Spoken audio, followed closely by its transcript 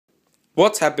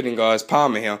What's happening, guys?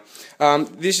 Parma here.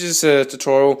 This is a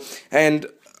tutorial, and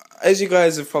as you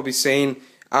guys have probably seen,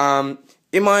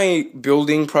 in my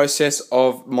building process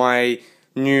of my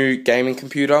new gaming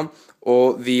computer,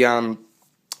 or the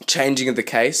changing of the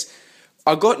case,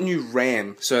 I got new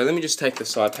RAM. So let me just take the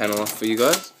side panel off for you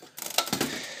guys.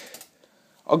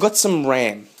 I got some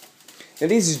RAM. Now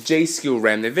this is G-Skill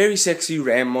RAM. They're very sexy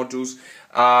RAM modules.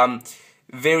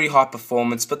 Very high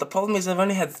performance, but the problem is I've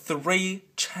only had 3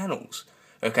 channels,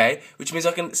 okay, which means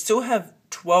I can still have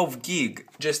 12 gig,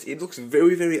 just it looks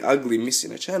very, very ugly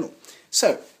missing a channel.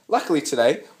 So, luckily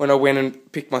today, when I went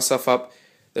and picked myself up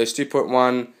those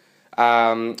 2.1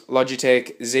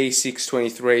 Logitech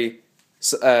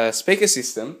Z623 speaker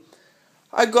system,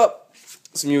 I got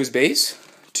some USBs,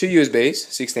 2 USBs,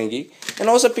 16 gig, and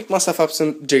I also picked myself up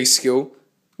some G-Skill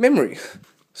memory.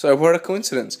 So what a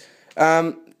coincidence.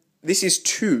 This is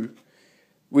 2,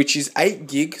 which is 8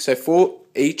 gig, so 4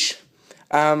 each,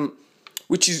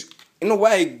 which is in a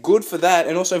way good for that,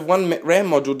 and also if one RAM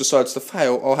module decides to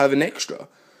fail, I'll have an extra.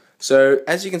 So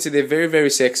as you can see, they're very, very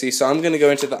sexy. So I'm going to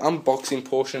go into the unboxing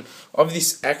portion of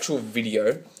this actual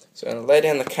video. So I'm going to lay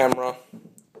down the camera.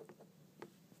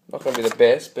 Not going to be the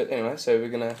best, but anyway, so we're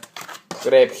going to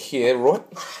grab here, right,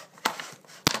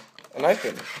 and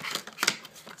open.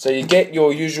 So you get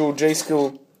your usual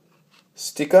G-Skill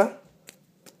sticker,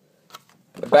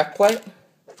 the back plate,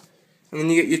 and then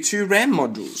you get your 2 RAM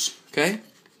modules, okay?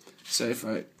 So if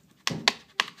I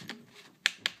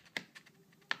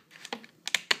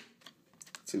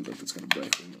seems like it's going to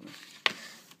break.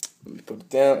 Let me put it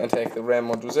down and take the RAM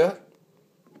modules out.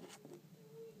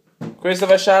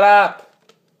 Christopher, shut up!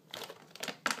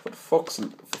 For fuck's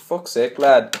sake,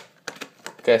 lad.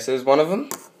 Okay, so there's one of them.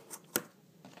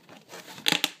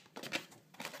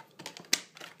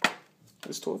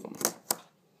 There's 2 of them.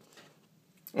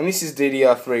 And this is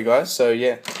DDR3, guys, so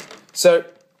yeah. So,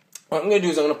 what I'm going to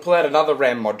do is I'm going to pull out another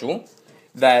RAM module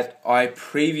that I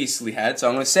previously had. So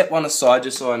I'm going to set one aside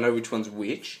just so I know which one's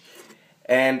which.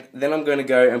 And then I'm going to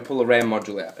go and pull a RAM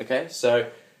module out, okay? So,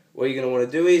 what you're going to want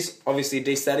to do is, obviously,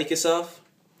 de-static yourself,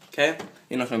 okay?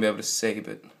 You're not going to be able to see,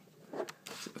 but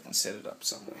see if I can set it up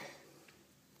somewhere.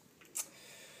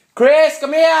 Chris,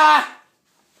 come here!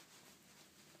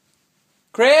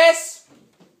 Chris!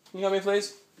 Can you help me,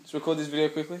 please? Just record this video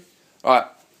quickly. Alright,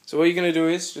 so what you're going to do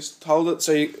is just hold it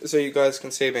so you guys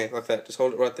can see me like that. Just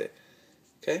hold it right there.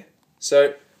 Okay?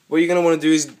 So, what you're going to want to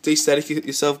do is de-static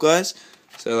yourself, guys.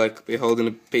 So, like, be holding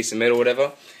a piece of metal or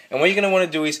whatever. And what you're going to want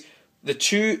to do is, the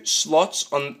 2 slots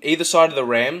on either side of the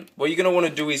RAM, what you're going to want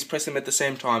to do is press them at the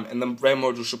same time, and the RAM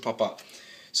module should pop up.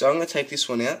 So, I'm going to take this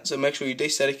one out. So, make sure you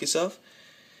de-static yourself.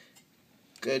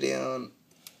 Go down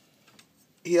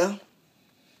here.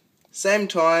 Same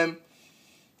time.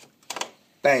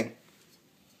 Bang.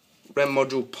 RAM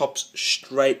module pops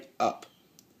straight up.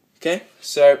 Okay,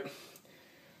 so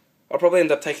I'll probably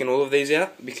end up taking all of these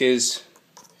out because,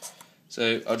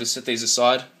 so I'll just set these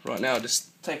aside right now. I'll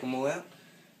just take them all out.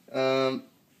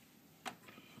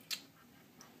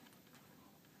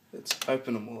 Let's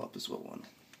open them all up as well. One.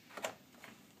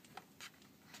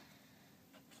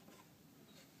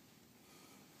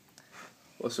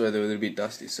 Also, they're a little bit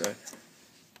dusty, so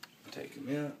take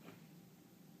them out.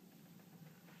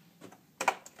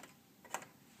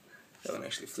 That one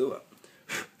actually flew up.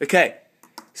 Okay,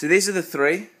 so these are the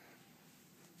 3.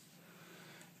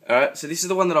 Alright, so this is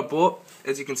the one that I bought.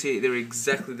 As you can see, they're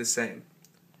exactly the same.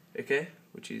 Okay,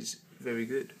 which is very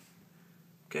good.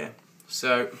 Okay,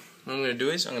 so what I'm going to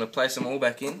do is I'm going to place them all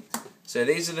back in. So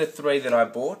these are the 3 that I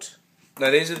bought.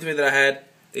 No, these are the 3 that I had.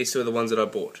 These 2 are the ones that I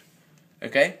bought.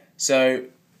 Okay, so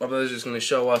my brother's just going to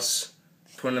show us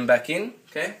putting them back in.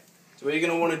 Okay, so what you're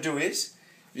going to want to do is,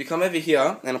 if you come over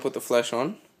here and I'll put the flash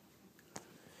on,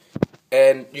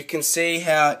 and you can see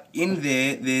how in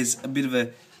there's a bit of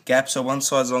a gap, so one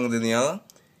side's longer than the other.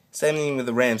 Same thing with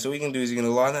the RAM. So what you're going to do is you're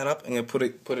going to line that up and you're going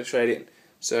to put it straight in.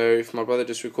 So if my brother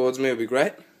just records me, it'll be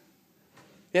great.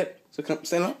 Yep, so come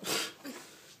stand up.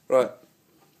 Right.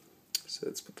 So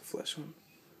let's put the flash on.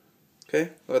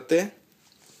 Okay, right there.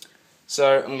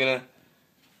 So I'm going to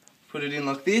put it in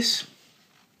like this.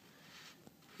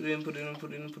 Put it in, put it in,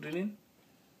 put it in, put it in.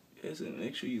 Okay, so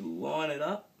make sure you line it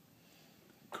up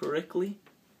correctly.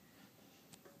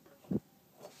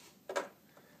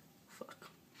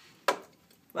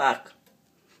 Fuck.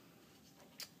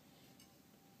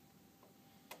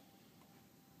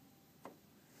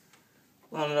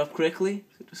 Line it up correctly,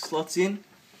 so it just slots in.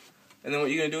 And then what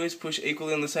you're going to do is push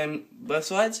equally on the same both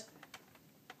sides.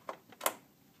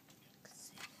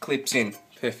 Clips in.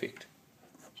 Perfect.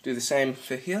 Do the same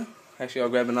for here. Actually, I'll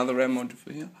grab another RAM module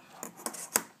for here.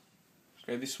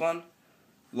 Grab this one.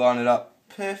 line it up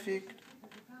perfect.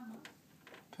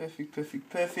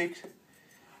 Perfect.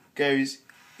 Goes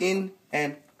in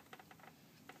and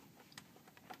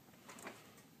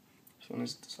which one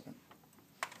is it this one?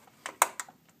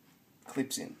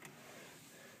 Clips in.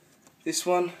 This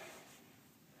one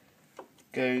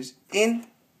goes in.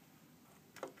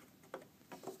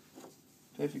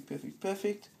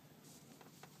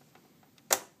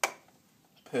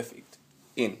 Perfect.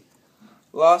 In.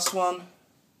 Last one.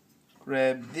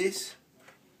 Grab this.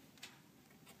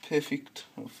 Perfect.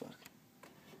 Oh fuck.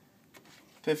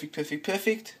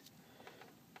 Perfect.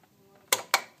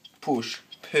 Push.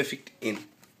 Perfect in.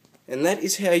 And that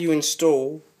is how you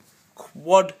install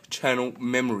quad channel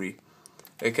memory.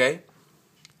 Okay?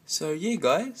 So yeah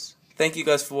guys. Thank you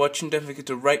guys for watching. Don't forget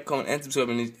to rate, comment and subscribe.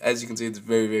 And as you can see, it's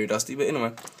very dusty. But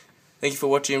anyway, thank you for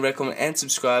watching. Rate, comment and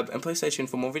subscribe. And please stay tuned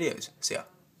for more videos. See ya.